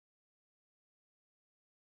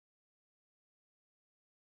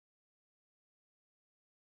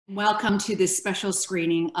Welcome to this special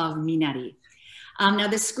screening of Minari. Now,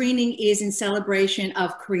 this screening is in celebration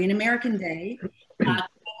of Korean American Day,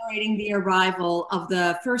 commemorating the arrival of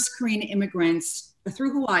the first Korean immigrants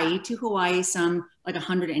through Hawaii to Hawaii some like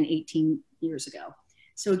 118 years ago.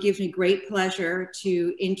 So it gives me great pleasure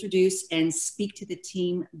to introduce and speak to the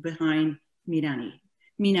team behind Minari.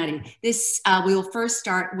 This, we will first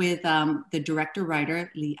start with the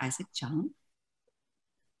director-writer, Lee Isaac Chung.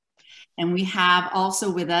 And we have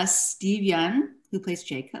also with us Steve Yeun, who plays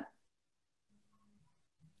Jacob.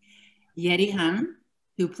 Yeri Han,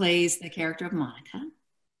 who plays the character of Monica.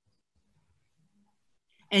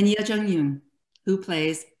 And Ye Jung Yoon, who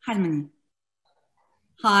plays 할머니.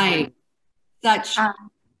 Hi,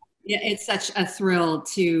 it's such a thrill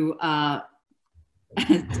to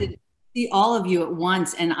see all of you at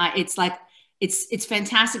once. And it's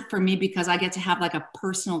fantastic for me because I get to have like a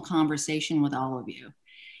personal conversation with all of you.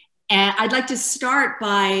 And I'd like to start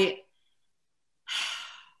by,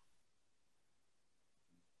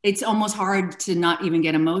 it's almost hard to not even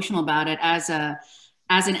get emotional about it as an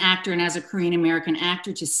actor and as a Korean American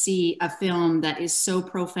actor to see a film that is so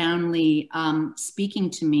profoundly speaking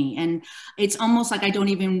to me. And it's almost like I don't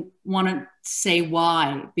even want to say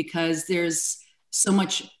why, because there's so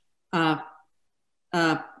much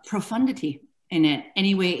profundity in it.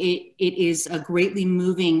 Anyway, it is a greatly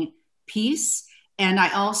moving piece. And I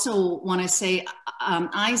also want to say,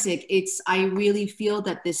 Isaac, I really feel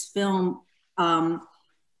that this film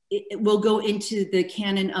it will go into the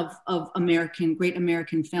canon of great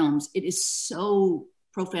American films. It is so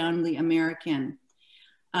profoundly American.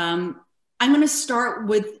 I'm going to start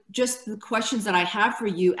with just the questions that I have for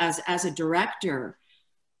you as a director.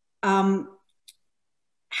 How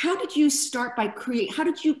did you start by how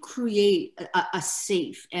did you create a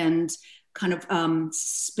safe and kind of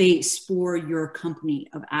space for your company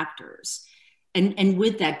of actors? And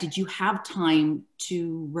with that, did you have time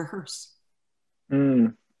to rehearse?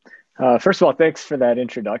 First of all, thanks for that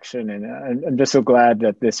introduction. And I'm just so glad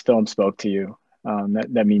that this film spoke to you.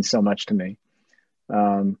 That means so much to me.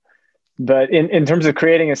 But in terms of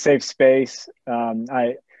creating a safe space,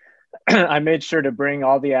 I made sure to bring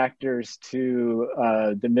all the actors to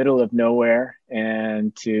the middle of nowhere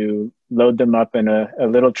and to load them up in a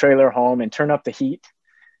little trailer home and turn up the heat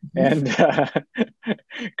and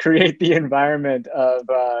create the environment of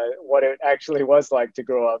what it actually was like to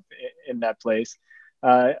grow up in that place.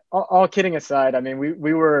 All kidding aside, I mean,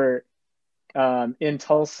 we were in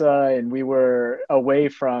Tulsa and we were away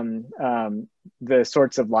from the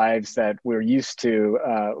sorts of lives that we're used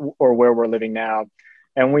to or where we're living now.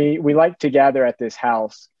 And we like to gather at this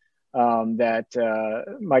house that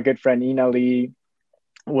my good friend Ina Lee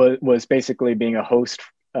was basically being a host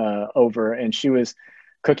over, and she was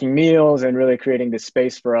cooking meals and really creating this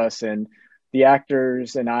space for us. And the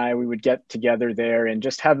actors and we would get together there and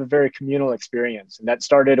just have a very communal experience. And that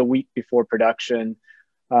started a week before production.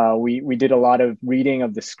 We did a lot of reading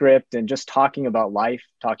of the script and just talking about life,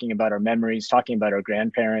 talking about our memories, talking about our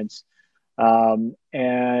grandparents.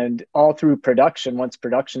 And all through production, once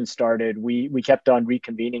production started, we kept on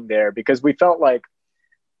reconvening there because we felt like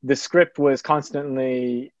the script was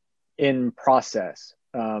constantly in process.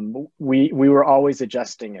 We were always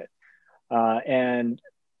adjusting it. And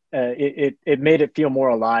it made it feel more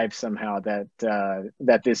alive somehow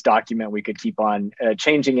that this document, we could keep on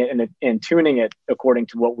changing it and tuning it according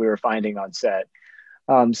to what we were finding on set.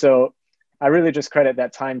 So I really just credit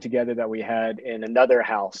that time together that we had in another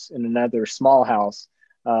house, in another small house,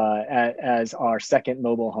 as our second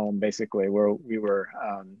mobile home, basically, where we were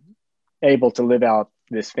able to live out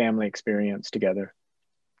this family experience together.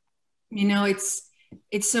 You know, it's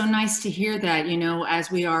so nice to hear that, you know, as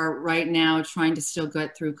we are right now trying to still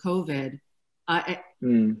get through COVID.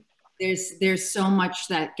 There's so much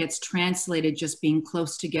that gets translated just being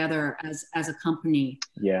close together as a company.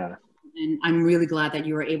 Yeah. And I'm really glad that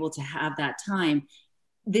you were able to have that time.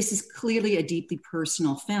 This is clearly a deeply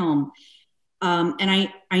personal film.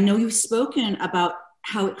 And I know you've spoken about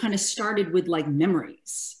how it kind of started with like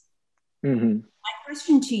memories. My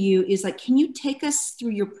question to you is like, can you take us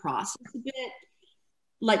through your process a bit?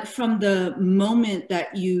 Like from the moment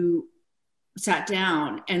that you sat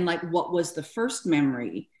down and like, what was the first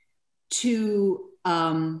memory to,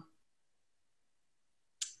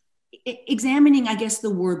 examining, I guess, the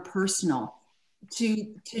word personal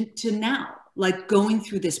to now, like going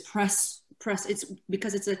through this press, it's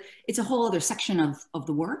because it's a whole other section of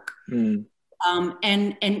the work. And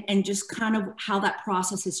just kind of how that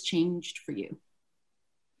process has changed for you.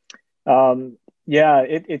 Yeah,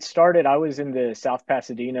 it started, I was in the South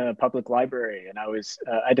Pasadena Public Library, and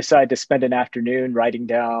I decided to spend an afternoon writing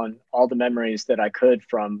down all the memories that I could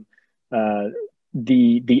from uh,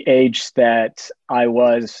 the age that I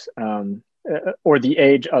was, or the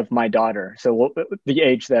age of my daughter. So the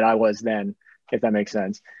age that I was then, if that makes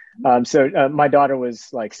sense. My daughter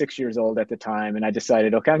was like 6 years old at the time, and I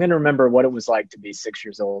decided, okay, I'm going to remember what it was like to be 6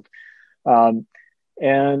 years old. Um,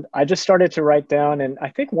 and I just started to write down, and I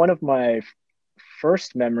think one of my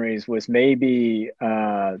first memories was maybe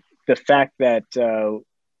the fact that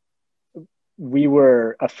we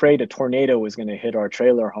were afraid a tornado was going to hit our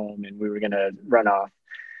trailer home and we were going to run off.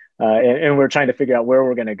 And we are trying to figure out where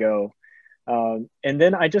we're going to go. And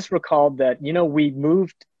then I just recalled that, we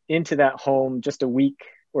moved into that home just a week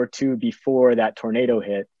or two before that tornado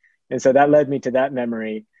hit. And so that led me to that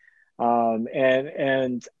memory.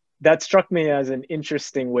 And that struck me as an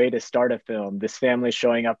interesting way to start a film, this family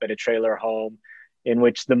showing up at a trailer home in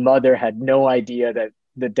which the mother had no idea that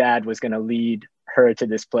the dad was going to lead her to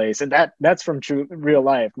this place. And that's from real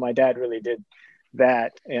life. My dad really did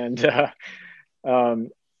that. And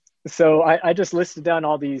so I just listed down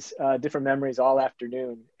all these different memories all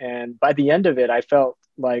afternoon. And by the end of it, I felt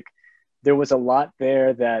like there was a lot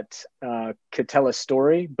there that could tell a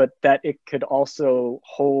story, but that it could also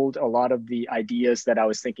hold a lot of the ideas that I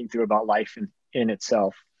was thinking through about life in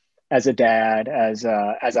itself, as a dad, as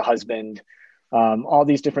a husband, all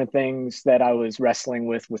these different things that I was wrestling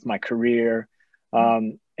with my career,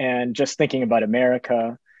 and just thinking about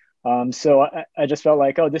America. So I just felt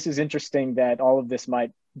like, oh, this is interesting that all of this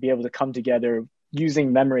might be able to come together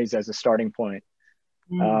using memories as a starting point.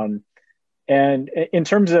 And in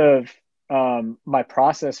terms of my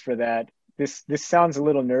process for that, this sounds a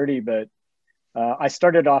little nerdy, but I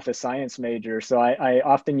started off a science major, so I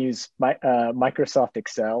often use Microsoft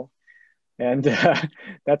Excel, and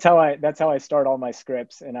that's how I start all my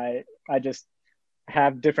scripts. And I just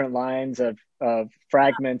have different lines of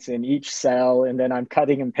fragments in each cell, and then I'm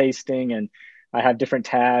cutting and pasting, and I have different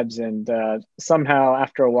tabs, and somehow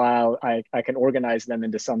after a while I can organize them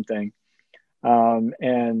into something.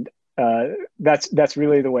 And that's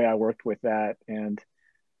really the way I worked with that. And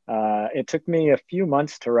it took me a few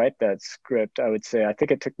months to write that script, I would say. I think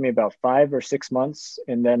it took me about 5 or 6 months.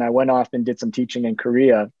 And then I went off and did some teaching in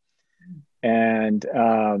Korea. And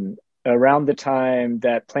around the time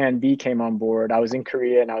that Plan B came on board, I was in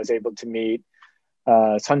Korea, and I was able to meet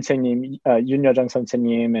선생님, 윤여정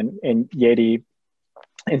선생님 and Yeri.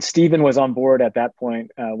 And Stephen was on board at that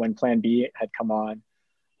point when Plan B had come on.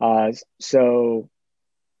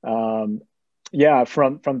 Yeah,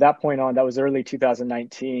 from that point on, that was early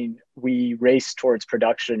 2019, we raced towards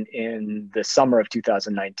production in the summer of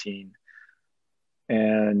 2019.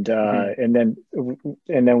 And then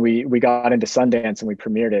we got into Sundance and we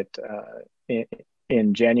premiered it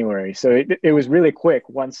in January. So it was really quick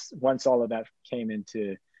once all of that came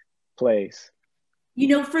into place.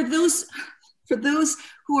 For those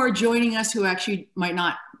who are joining us who actually might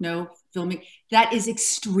not know filming, that is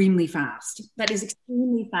extremely fast.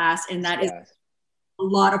 And that is a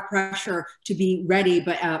lot of pressure to be ready,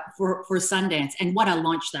 but for Sundance. And what a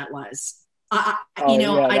launch that was. That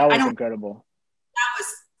was incredible.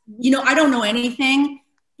 I don't know anything,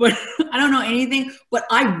 but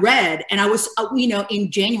I read, and I was,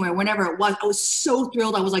 in January, whenever it was, I was so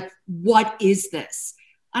thrilled. I was like, what is this?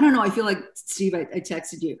 I don't know. I feel like, Steve, I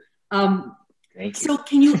texted you. Thank you. So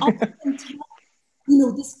can you also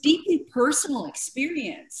tell, this deeply personal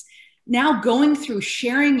experience, now going through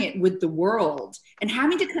sharing it with the world and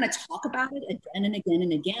having to kind of talk about it again and again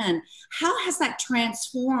and again, how has that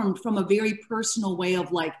transformed from a very personal way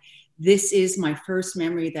of like, this is my first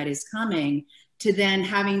memory that is coming, to then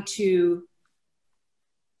having to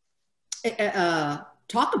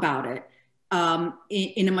talk about it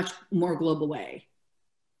in a much more global way?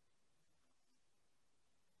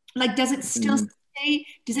 Like, does it still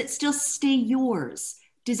stay yours?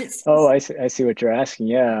 I see what you're asking.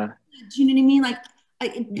 Yeah. Do you know what I mean? Like,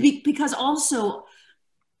 because also,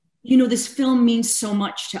 this film means so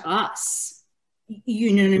much to us.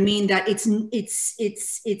 You know what I mean? That it's,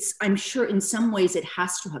 I'm sure in some ways it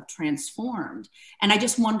has to have transformed. And I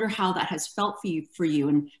just wonder how that has felt for you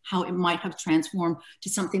and how it might have transformed to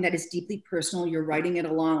something that is deeply personal. You're writing it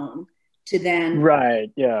alone to then.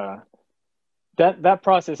 Right. Yeah. That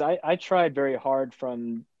process, I tried very hard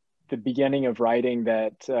from the beginning of writing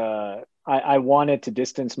that I wanted to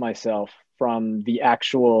distance myself from the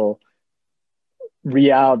actual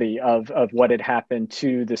reality of what had happened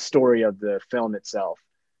to the story of the film itself,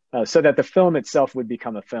 so that the film itself would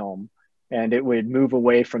become a film and it would move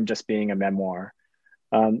away from just being a memoir.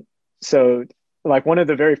 So like one of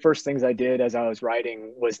the very first things I did as I was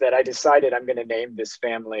writing was that I decided I'm going to name this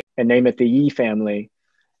family and name it the Yi family,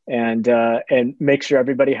 and make sure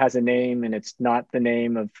everybody has a name and it's not the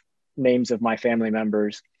names of my family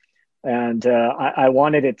members. And I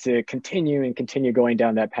wanted it to continue going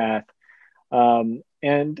down that path.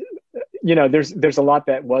 And you know, there's a lot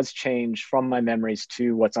that was changed from my memories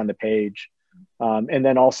to what's on the page. And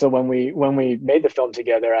then also when we made the film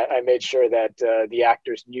together, I made sure that the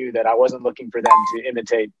actors knew that I wasn't looking for them to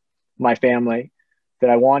imitate my family, that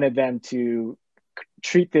I wanted them to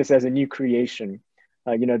treat this as a new creation.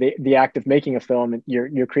 You know, the act of making a film,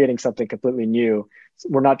 you're creating something completely new.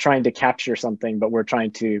 We're not trying to capture something, but we're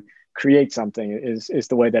trying to create something, is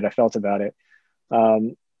the way that I felt about it.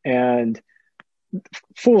 And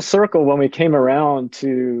full circle, when we came around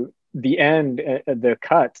to the end, the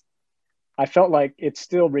cut, I felt like it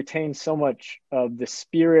still retained so much of the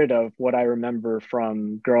spirit of what I remember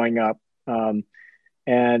from growing up.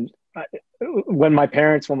 And when my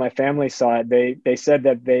family saw it, they said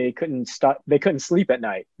that they couldn't sleep at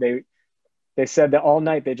night. They said that all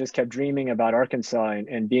night they just kept dreaming about Arkansas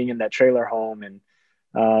and being in that trailer home.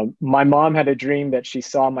 And my mom had a dream that she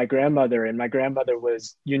saw my grandmother, and my grandmother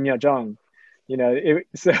was 𝗀𝗰𝗿𝗄𝗃 𝗁. You know,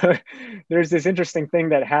 so there's this interesting thing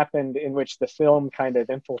that happened in which the film kind of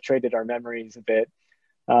infiltrated our memories a bit.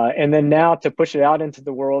 And then now to push it out into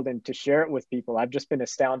the world and to share it with people, I've just been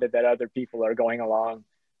astounded that other people are going along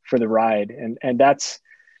for the ride. And that's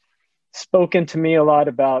spoken to me a lot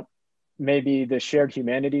about maybe the shared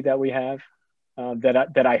humanity that we have,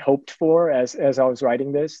 that I hoped for as I was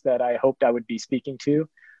writing this, that I hoped I would be speaking to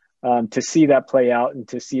see that play out, and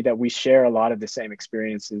to see that we share a lot of the same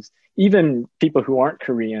experiences. Even people who aren't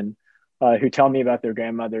Korean, who tell me about their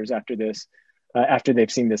grandmothers after this, after they've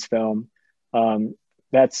seen this film.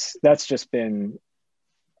 That's just been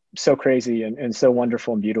so crazy and so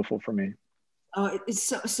wonderful and beautiful for me. Oh,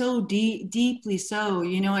 it's so deeply so.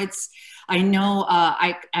 You know, I know,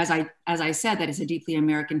 as I said, that it's a deeply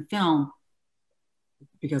American film,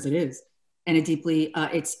 because it is, and it deeply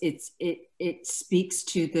it speaks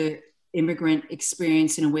to the immigrant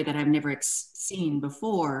experience in a way that I've never seen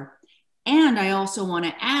before. And I also want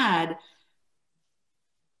to add,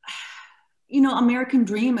 you know, American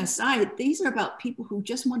Dream aside, these are about people who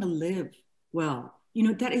just want to live well. You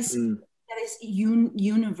know, that is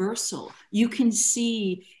universal. You can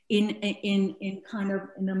see in kind of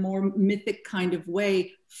in a more mythic kind of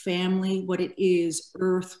way, family, what it is,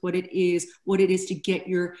 earth, what it is to get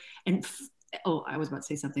your, and oh, I was about to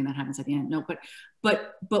say something that happens at the end. No, but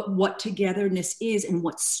what togetherness is and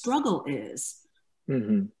what struggle is.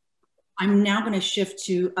 Mm-hmm. I'm now going to shift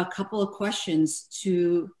to a couple of questions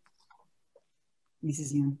to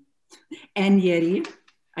Mrs. Yoon and Yeri.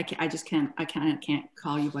 I can't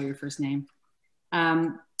call you by your first name.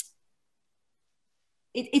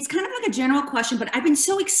 It's kind of like a general question, but I've been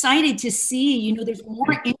so excited to see, you know, there's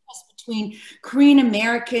more interest between Korean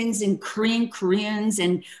Americans and Koreans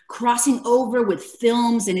and crossing over with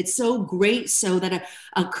films. And it's so great so that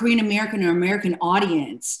a Korean American or American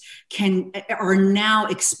audience are now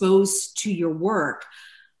exposed to your work.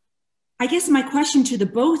 I guess my question to the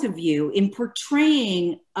both of you, in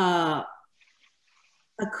portraying a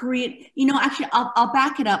Korean, you know, actually, I'll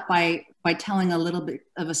back it up by telling a little bit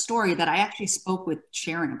of a story that I actually spoke with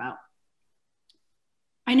Sharon about.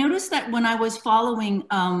 I noticed that when I was following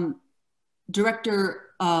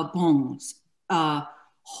director Bong's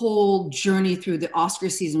whole journey through the Oscar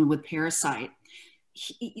season with Parasite,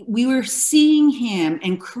 we were seeing him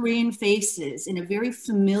and Korean faces in a very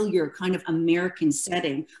familiar kind of American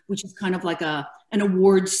setting, which is kind of like an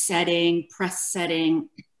awards setting, press setting.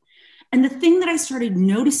 And the thing that I started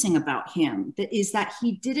noticing about him is that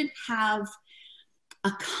he didn't have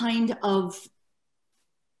a kind of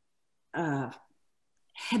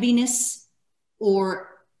heaviness,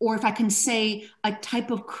 or if I can say, a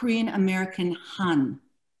type of Korean American Han,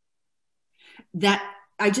 that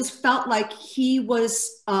I just felt like he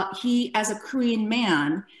was, he as a Korean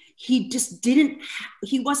man, he just didn't,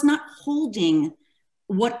 he was not holding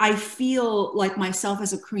what I feel like myself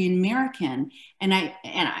as a Korean American, and I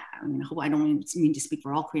mean, I don't mean to speak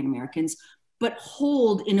for all Korean Americans, but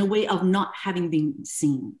hold in a way of not having been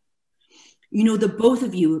seen. You know, the both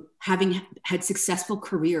of you, having had successful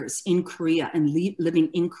careers in Korea and living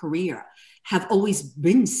in Korea, have always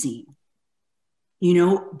been seen, you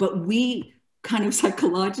know, but we kind of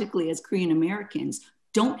psychologically as Korean Americans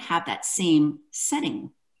don't have that same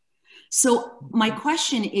setting. So my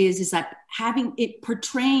question is that having it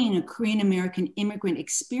portraying a Korean American immigrant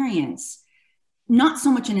experience, not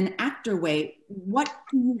so much in an actor way, what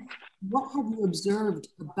have you observed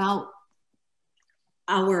about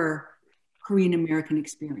our Korean American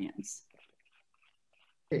experience?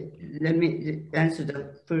 Let me answer the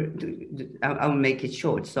first. I'll make it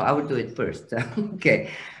short, so I will do it first.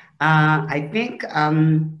 Okay. I think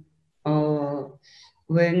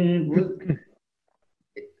when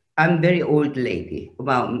I'm very old lady,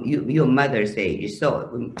 about your mother's age.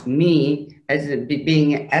 So me, as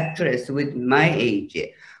being an actress with my age,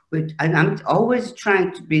 and I'm always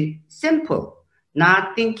trying to be simple,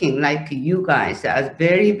 not thinking like you guys as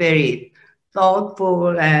very, very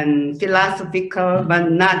thoughtful and philosophical,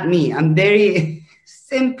 but not me. I'm very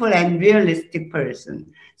simple and realistic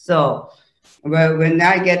person. So well, when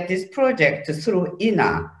I get this project through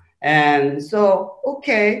Ina, and so,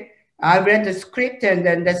 okay, I read the script, and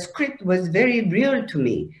then the script was very real to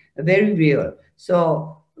me, very real.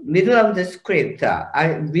 So middle of the script,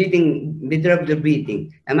 middle of the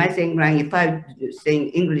reading. Am I saying right? If I'm saying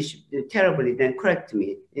English terribly, then correct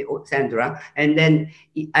me, Sandra. And then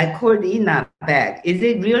I called Ina back. Is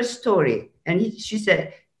it real story? And she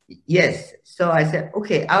said, yes. So I said,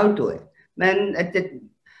 okay, I'll do it. And at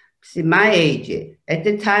my age, at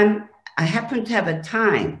the time, I happened to have a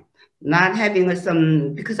time, not having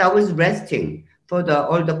because I was resting for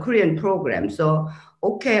all the Korean program. So,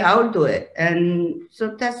 okay, I'll do it. And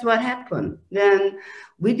so that's what happened. Then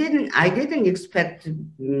I didn't expect to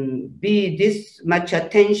be this much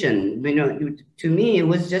attention. You know, to me, it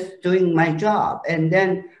was just doing my job. And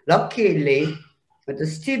then luckily, the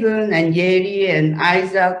Stephen and 𝗀𝗍𝗍 and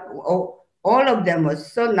Isaac, all of them were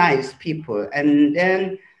so nice people. And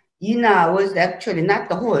then Ina was actually not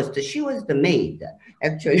the host. She was the maid,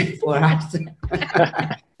 actually, for us.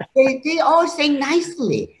 They all say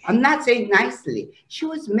nicely. I'm not saying nicely. She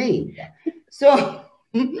was maid. So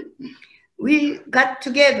we got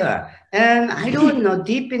together. And I don't know,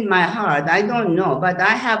 deep in my heart, I don't know, but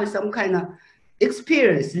I have some kind of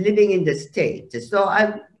experience living in the States. So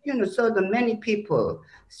I saw the many people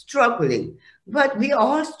struggling. But we are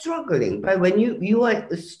all struggling. But when you are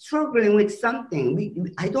struggling with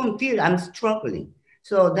something, I don't feel I'm struggling.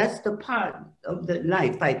 So that's the part of the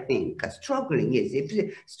life, I think. Struggling is.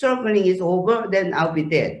 If struggling is over, then I'll be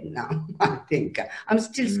dead now, I think. I'm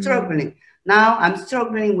still struggling. Now I'm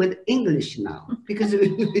struggling with English now because of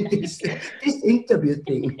this interview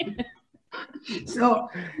thing. So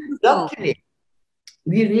luckily,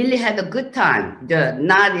 we really had a good time.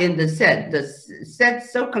 Not in the set. The set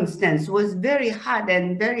circumstance was very hot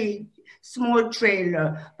and very small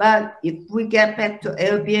trailer. But if we get back to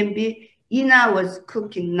Airbnb, Ina was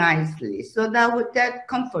cooking nicely. So that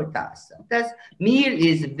comfort us. That meal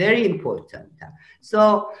is very important.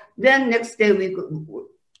 So then next day we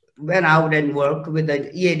went out and worked with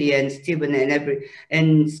𝗀𝗍𝗍 and Stephen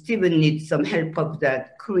and Stephen needs some help of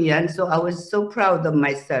that Korean. So I was so proud of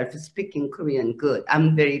myself speaking Korean good.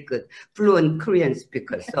 I'm very good, fluent Korean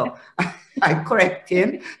speaker. So I correct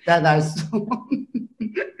him that also.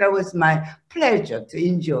 That was my pleasure to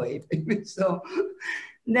enjoy it. So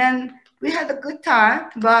then we had a good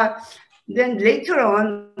time, but then later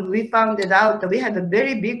on we found it out that we had a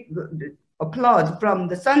very big applause from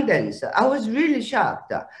the Sundance. I was really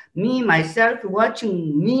shocked. Me, myself,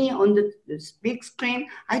 watching me on the big screen,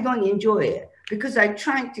 I don't enjoy it because I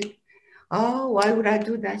try to, why would I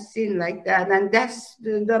do that scene like that? And that's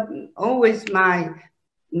always my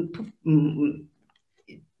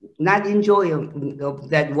not enjoying of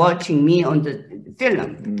that watching me on the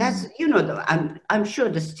film. That's, I'm sure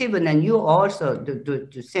the Stephen and you also do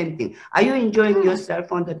the same thing. Are you enjoying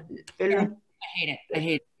yourself on the film? I hate it.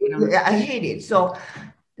 I hate it. So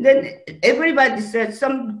then everybody said,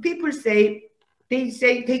 some people say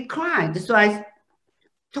they cried. So I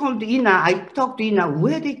told Ina, I talked to Ina,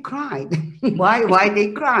 where they cried, why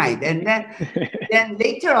they cried. And then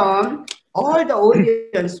later on, all the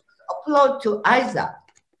audience applaud to Isaac.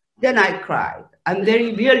 Then I cried. I'm a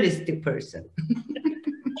very realistic person.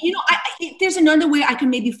 There's another way I can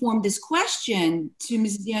maybe form this question to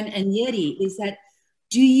Ms. Dian and 𝗀𝗍𝗍, is that,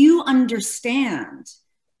 do you understand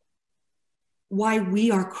why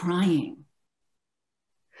we are crying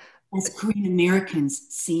as Korean Americans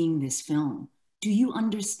seeing this film? Do you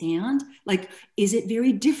understand? Like, is it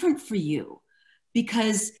very different for you?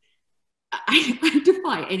 Because I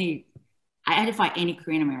defy any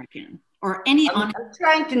Korean American or any. I'm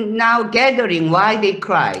trying to now gathering why they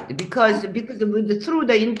cried because through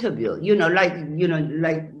the interview,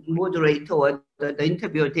 like moderator or the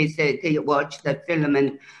interviewer, they say they watch the film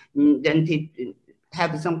and then they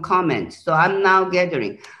have some comments. So I'm now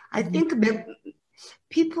gathering. I think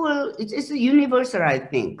people, it's universal, I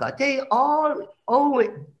think. They all always,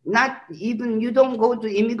 not even, you don't go to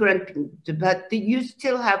immigrant, but you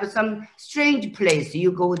still have some strange place.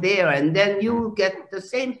 You go there and then you get the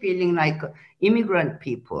same feeling like immigrant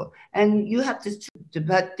people. And you have to,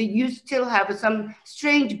 but you still have some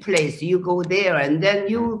strange place. You go there and then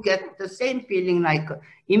you get the same feeling like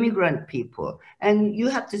immigrant people. And you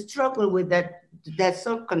have to struggle with that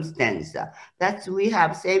circumstance. That's, we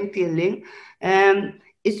have same feeling.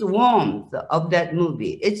 It's warmth of that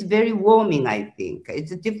movie. It's very warming, I think.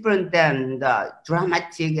 It's different than the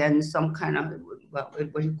dramatic and some kind of, what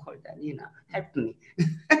do you call that? You know, help me.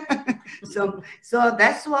 So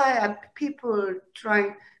that's why people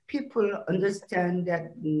understand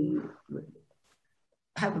that,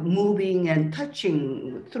 have moving and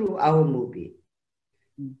touching through our movie.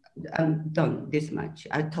 I'm done this much.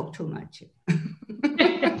 I talk too much.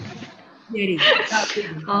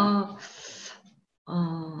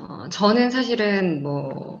 저는 사실은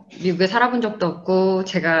뭐 미국에 살아본 적도 없고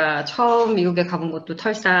제가 처음 미국에 가본 것도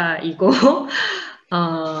털사이고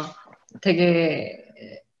되게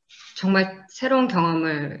정말 새로운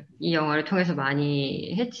경험을 이 영화를 통해서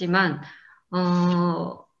많이 했지만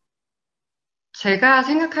제가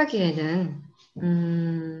생각하기에는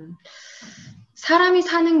사람이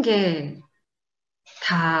사는 게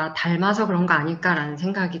다 닮아서 그런 거 아닐까라는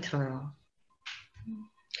생각이 들어요.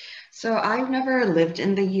 So I've never lived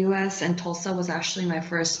in the US, and Tulsa was actually my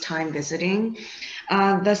first time visiting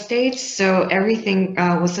the States. So everything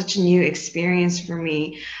was such a new experience for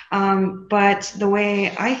me. But the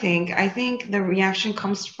way I think the reaction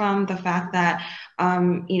comes from the fact that,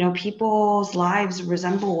 you know, people's lives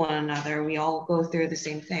resemble one another. We all go through the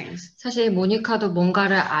same things. 사실 모니카도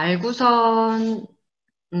뭔가를 알고선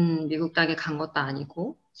미국 땅에 간 것도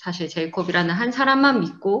아니고 사실 제이콥이라는 한 사람만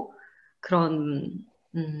믿고 그런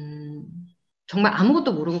정말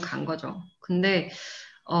아무것도 모르고 간 거죠. 근데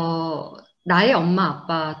나의 엄마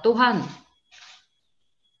아빠 또한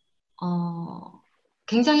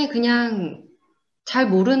굉장히 그냥 잘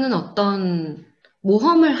모르는 어떤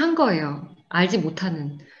모험을 한 거예요. 알지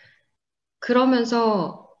못하는.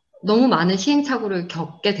 그러면서 너무 많은 시행착오를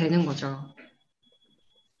겪게 되는 거죠.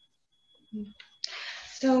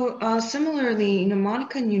 So similarly, you know,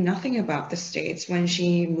 Monica knew nothing about the States when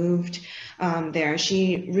she moved there.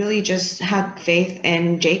 She really just had faith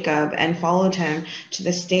in Jacob and followed him to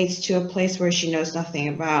the States, to a place where she knows nothing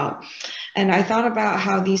about. And I thought about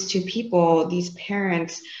how these two people, these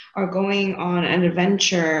parents, are going on an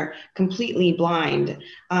adventure completely blind.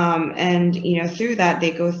 And, you know, through that,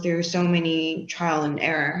 they go through so many trial and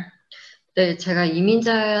error. 네, 제가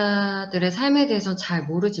이민자들의 삶에 대해서 잘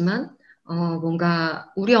모르지만 뭔가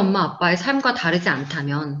우리 엄마 아빠의 삶과 다르지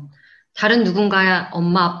않다면 다른 누군가의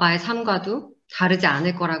엄마 아빠의 삶과도 다르지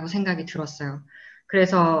않을 거라고 생각이 들었어요.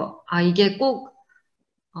 그래서 이게 꼭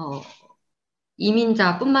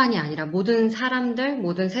이민자뿐만이 아니라 모든 사람들,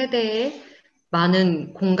 모든 세대에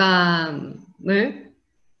많은 공감을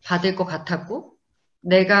받을 것 같았고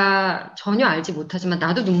내가 전혀 알지 못하지만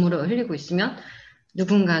나도 눈물을 흘리고 있으면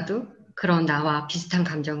누군가도 그런 나와 비슷한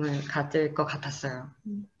감정을 가질 것 같았어요.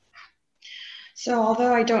 So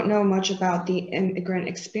although I don't know much about the immigrant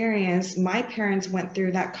experience, my parents went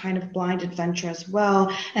through that kind of blind adventure as well.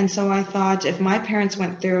 And so I thought if my parents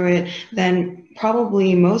went through it, then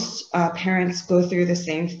probably most parents go through the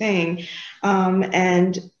same thing.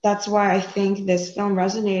 And that's why I think this film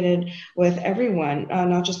resonated with everyone,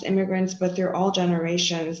 not just immigrants, but through all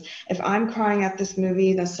generations. If I'm crying at this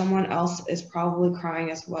movie, then someone else is probably crying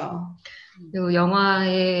as well. 그리고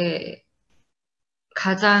영화의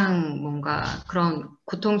가장 뭔가 그런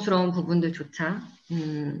고통스러운 부분들조차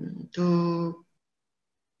또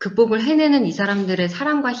극복을 해내는 이 사람들의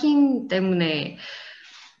사랑과 힘 때문에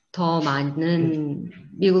더 많은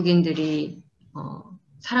미국인들이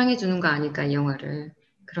사랑해 주는 거 아닐까 이 영화를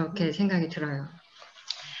그렇게 생각이 들어요.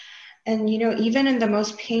 And, you know, even in the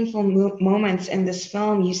most painful moments in this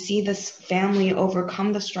film, you see this family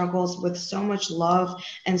overcome the struggles with so much love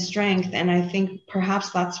and strength. And I think perhaps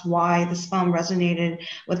that's why this film resonated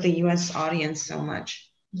with the US audience so much.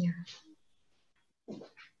 Yeah.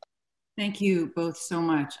 Thank you both so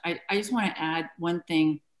much. I just want to add one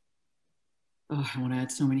thing. Oh, I want to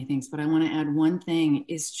add so many things, but I want to add one thing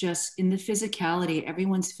is just in the physicality,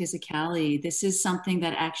 everyone's physicality. This is something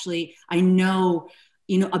that actually I know,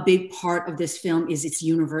 you know, a big part of this film is its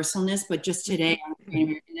universalness, but just today on Korean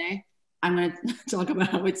American Day, I'm going to talk about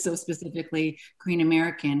how it's so specifically Korean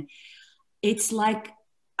American. It's like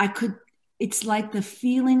it's like the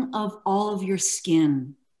feeling of all of your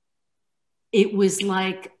skin. It was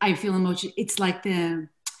like, I feel emotion. It's like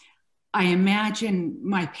I imagine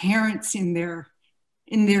my parents in their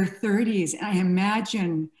in their 30s. And I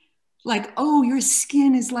imagine like, oh, your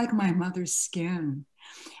skin is like my mother's skin.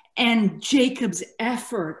 And Jacob's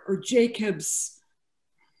effort, or Jacob's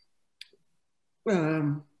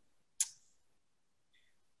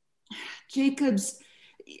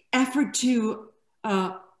effort to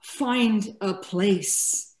find a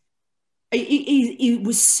place. It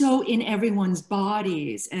was so in everyone's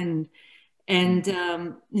bodies. And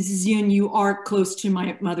Mrs. Yoon, you are close to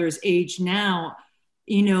my mother's age now.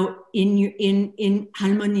 You know, in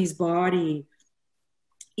Halmoni's body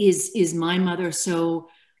is my mother. So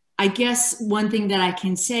I guess one thing that I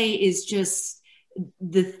can say is just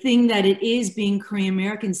the thing that it is being Korean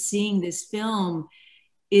American, seeing this film,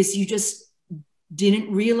 is you just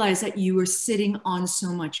didn't realize that you were sitting on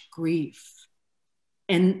so much grief.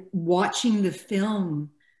 And watching the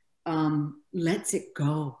film lets it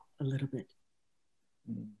go a little bit.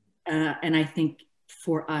 And I think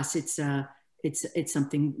for us, it's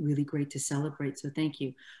something really great to celebrate. So thank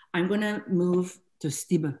you. I'm gonna move to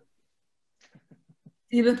𝗬𝗲𝗏.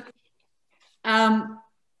 𝗬𝗲𝗏,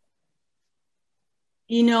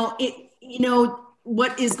 you know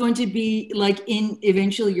what is going to be like in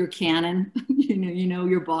eventually your canon, you know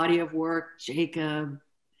your body of work, Jacob.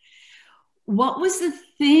 What was the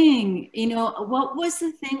thing, what was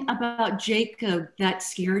the thing about Jacob that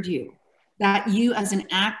scared you? That you as an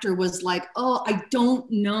actor was like, oh, I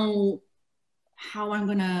don't know how I'm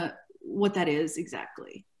gonna, what that is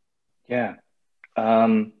exactly. Yeah,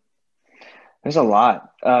 there's a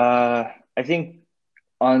lot. I think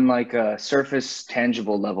on like a surface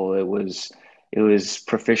tangible level, it was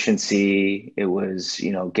proficiency. It was,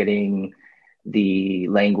 getting the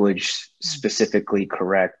language specifically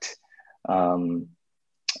correct. And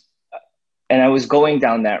I was going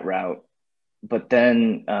down that route, but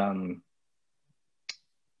then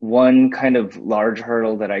one kind of large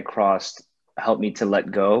hurdle that I crossed helped me to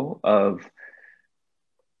let go of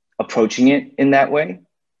approaching it in that way,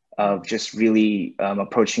 of just really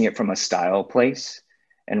approaching it from a style place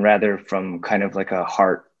and rather from kind of like a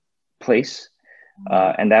heart place.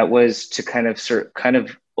 And that was to kind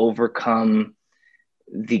of overcome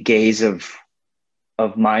the gaze of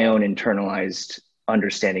my own internalized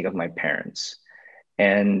understanding of my parents,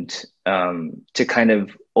 and to kind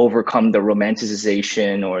of overcome the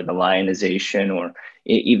romanticization or the lionization or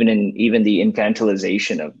even the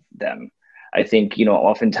infantilization of them. I think,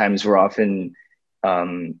 oftentimes we're often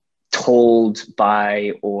told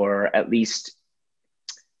by, or at least,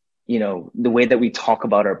 the way that we talk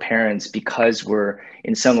about our parents, because we're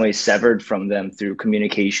in some ways severed from them through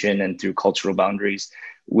communication and through cultural boundaries,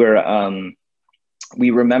 we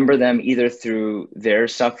remember them either through their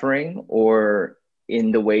suffering or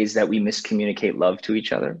in the ways that we miscommunicate love to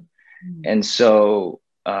each other. And so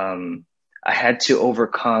I had to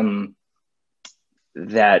overcome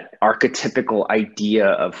that archetypical idea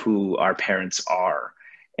of who our parents are.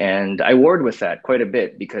 And I warred with that quite a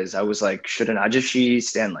bit, because I was like, should an 𝗏𝗏𝗏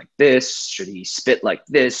stand like this? Should he spit like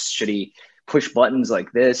this? Should he push buttons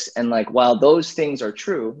like this? And like, while those things are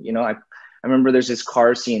true, I remember there's this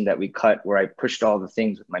car scene that we cut where I pushed all the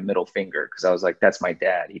things with my middle finger, because I was like, that's my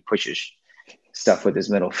dad. He pushes stuff with his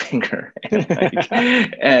middle finger.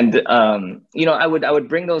 And I would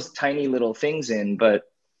bring those tiny little things in. But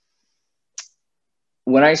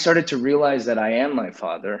when I started to realize that I am my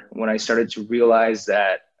father, when I started to realize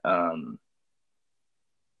that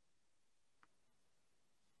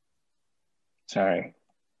sorry.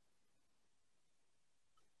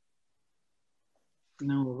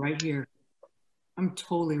 No, right here. I'm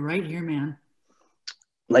totally right here, man.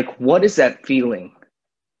 Like, what is that feeling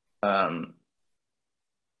of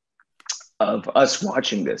us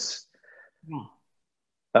watching this? Yeah.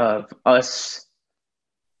 Of us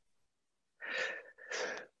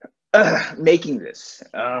making this?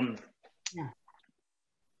 Yeah.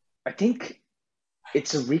 I think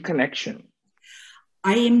it's a reconnection.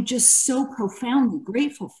 I am just so profoundly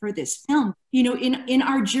grateful for this film. In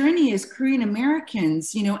our journey as Korean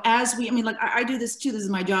Americans, as I do this too, this is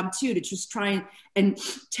my job too, to just try and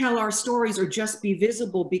tell our stories or just be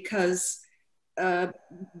visible, because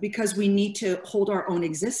we need to hold our own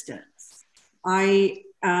existence. I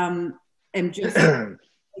am just,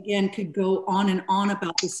 again, could go on and on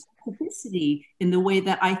about this specificity in the way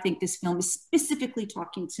that I think this film is specifically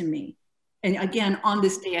talking to me. And again, on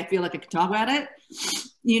this day, I feel like I could talk about it.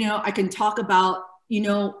 I can talk about,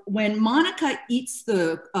 when Monica eats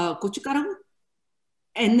the 𝗏𝗏𝗏𝗏,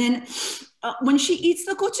 and then when she eats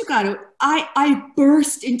the 𝗏𝗏𝗏𝗏, I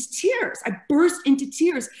burst into tears. I burst into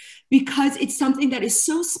tears, because it's something that is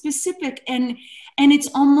so specific, and it's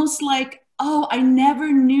almost like, oh, I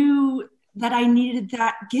never knew that I needed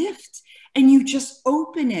that gift. And you just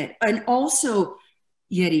open it. And also,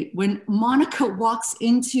 𝗀𝗰, when Monica walks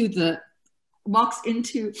into the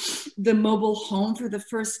mobile home for the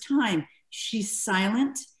first time, she's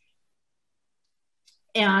silent.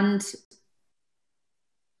 And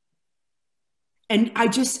I'm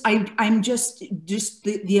just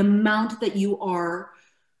the amount that you are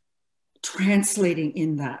translating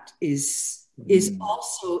in that is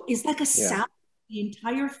also like a salve. The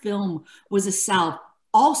entire film was a salve.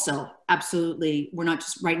 Also, absolutely, we're not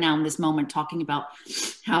just right now in this moment talking about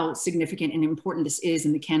how significant and important this is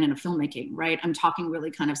in the canon of filmmaking, right? I'm talking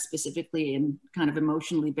really kind of specifically and kind of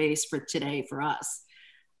emotionally based for today for us.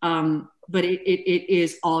 But it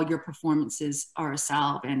is, all your performances are a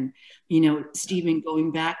salve. And, you know, Stephen,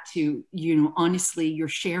 going back to, you know, honestly, your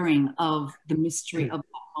sharing of the mystery of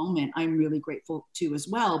that moment, I'm really grateful to as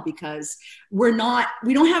well, because we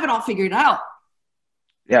don't have it all figured out.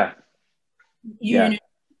 Yeah. You know?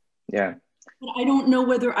 Yeah. But I don't know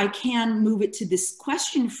whether I can move it to this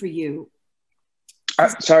question for you.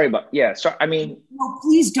 Sorry, but yeah. So I mean, no,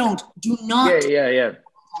 please don't. Do not. Yeah.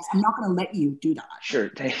 I'm not going to let you do that. Sure,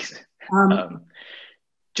 thanks. You know,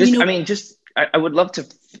 I mean, I would love to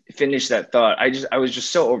finish that thought. I was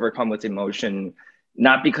just so overcome with emotion,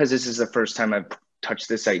 not because this is the first time I've touched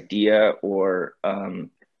this idea, or I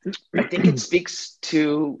think it speaks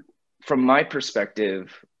to, from my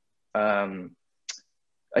perspective,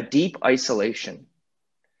 a deep isolation.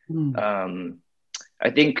 I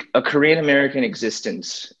think a Korean American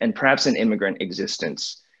existence, and perhaps an immigrant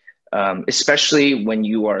existence, especially when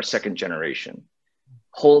you are second generation,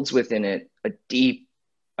 holds within it a deep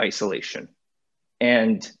isolation.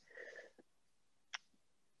 And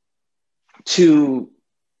to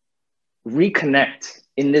reconnect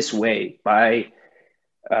in this way by,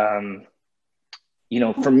 you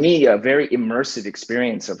know, for me, a very immersive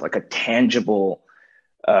experience of like a tangible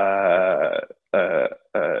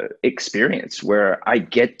experience where I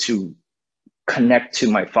get to connect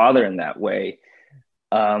to my father in that way,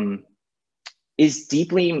 is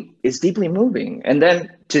deeply moving. And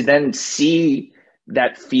then to see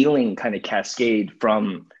that feeling kind of cascade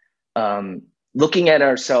from looking at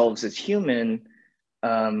ourselves as human,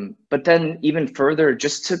 but then even further,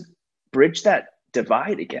 just to bridge that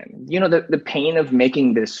divide again. You know, the pain of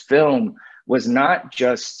making this film was not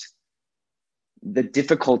just the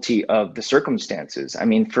difficulty of the circumstances. I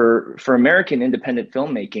mean, for American independent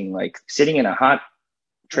filmmaking, like sitting in a hot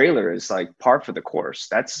trailer is like par for the course.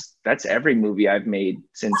 That's every movie I've made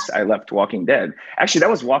since I left Walking Dead. Actually, that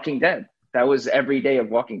was Walking Dead. That was every day of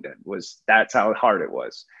Walking Dead. That's how hard it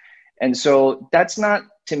was. And so that's not,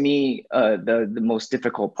 to me, the most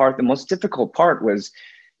difficult part. The most difficult part was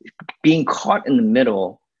being caught in the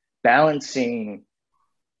middle, balancing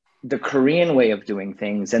the Korean way of doing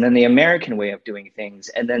things and then the American way of doing things,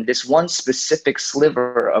 and then this one specific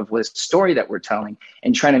sliver of the story that we're telling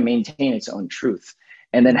and trying to maintain its own truth.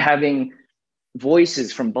 And then having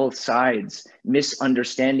voices from both sides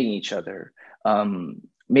misunderstanding each other,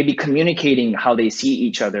 maybe communicating how they see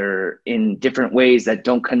each other in different ways that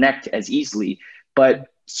don't connect as easily. But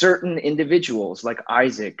certain individuals like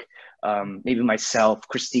Isaac, maybe myself,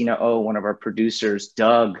 Sandra Oh, one of our producers,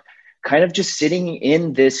 Doug, kind of just sitting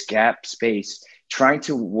in this gap space, trying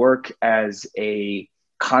to work as a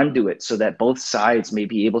conduit so that both sides may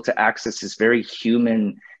be able to access this very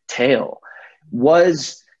human tale,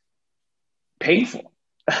 was painful.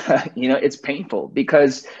 You know, it's painful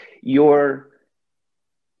because you're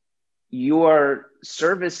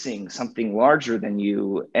servicing something larger than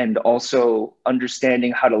you, and also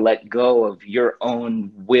understanding how to let go of your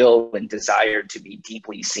own will and desire to be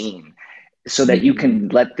deeply seen, so that you can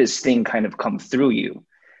let this thing kind of come through you.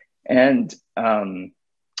 And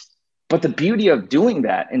but the beauty of doing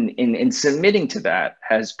that and in submitting to that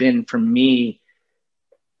has been, for me,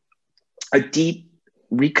 a deep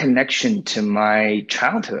reconnection to my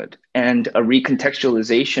childhood and a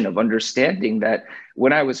recontextualization of understanding that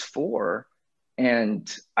when I was 4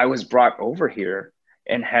 and I was brought over here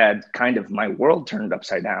and had kind of my world turned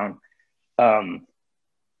upside down,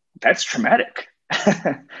 that's traumatic.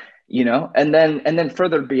 You know, and then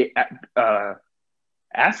further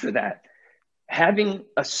after that, having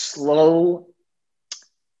a slow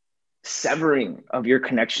severing of your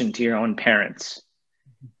connection to your own parents,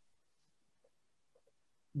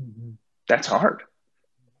 that's hard.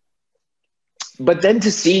 But then to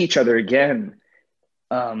see each other again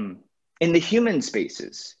in the human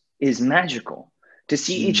spaces is magical. To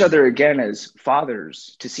see each other again as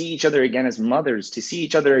fathers, to see each other again as mothers, to see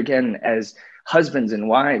each other again as husbands and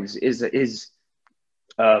wives is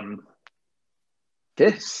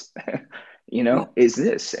this. you know, is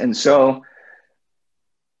this. And so,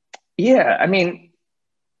 yeah, I mean,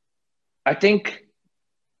 I think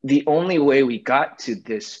the only way we got to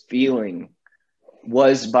this feeling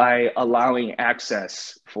was by allowing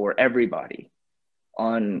access for everybody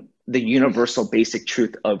on the universal basic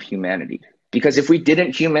truth of humanity. Because if we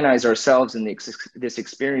didn't humanize ourselves in this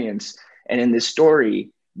experience and in this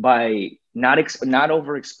story by not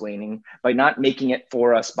over explaining, by not making it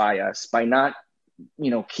for us, by us, by not,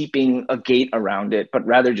 you know, keeping a gate around it, but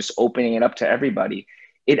rather just opening it up to everybody,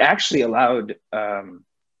 it actually allowed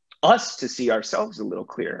us to see ourselves a little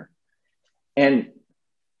clearer. And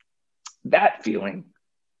that feeling,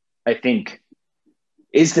 I think,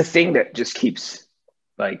 is the thing that just keeps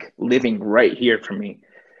like living right here for me.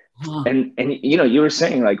 Huh. And you know, you were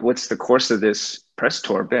saying like, what's the course of this press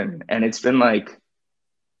tour been? And it's been like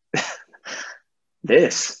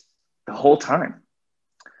this the whole time.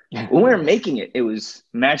 When we were making it, it was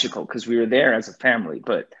magical because we were there as a family,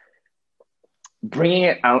 but bringing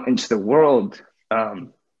it out into the world,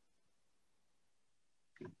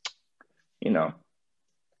 you know,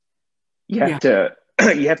 you have to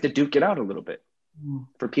you have to duke it out a little bit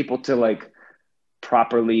for people to like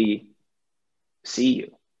properly see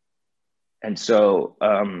you. And so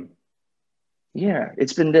yeah,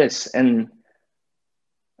 it's been this. And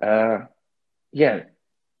yeah,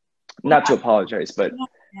 not to apologize, but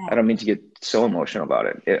I don't mean to get so emotional about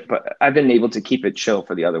it. But I've been able to keep it chill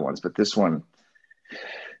for the other ones, but this one,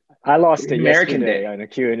 I lost it American yesterday Day on a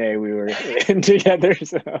Q&A we were in together.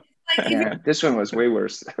 So. Yeah, this one was way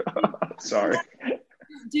worse. Sorry.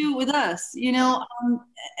 Do with us, you know,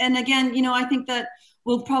 and again, you know, I think that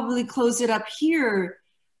we'll probably close it up here.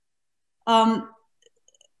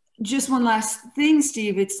 Just one last thing,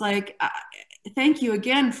 Steve. It's like, thank you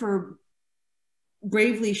again for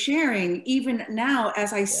bravely sharing, even now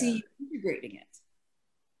as I see you integrating it.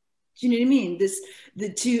 Do you know what I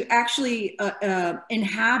mean? To actually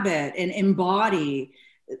inhabit and embody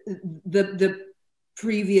the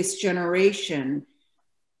previous generation.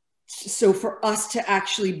 So for us to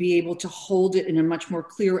actually be able to hold it in a much more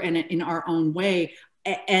clear and in our own way,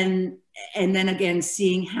 and then again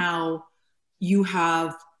seeing how you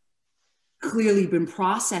have clearly been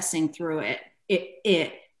processing through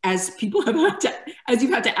it as people have had to, as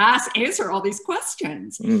you've had to answer all these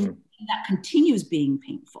questions, and that continues being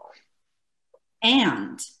painful,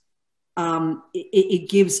 and it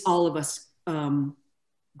gives all of us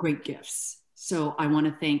great gifts. So I want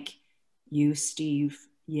to thank you, Steve,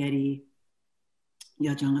 𝗀𝗍,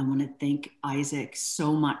 Yo-Jung. I want to thank Isaac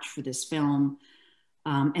so much for this film.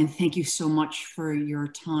 And thank you so much for your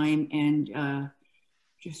time and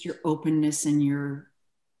just your openness and your,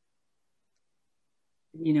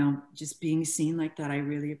 you know, just being seen like that. I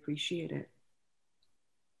really appreciate it.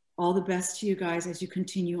 All the best to you guys as you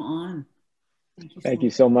continue on. Thank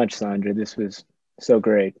you so much, Sandra. This was so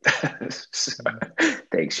great.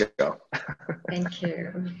 Thanks, Joe. Thank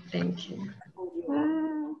you. Thank you.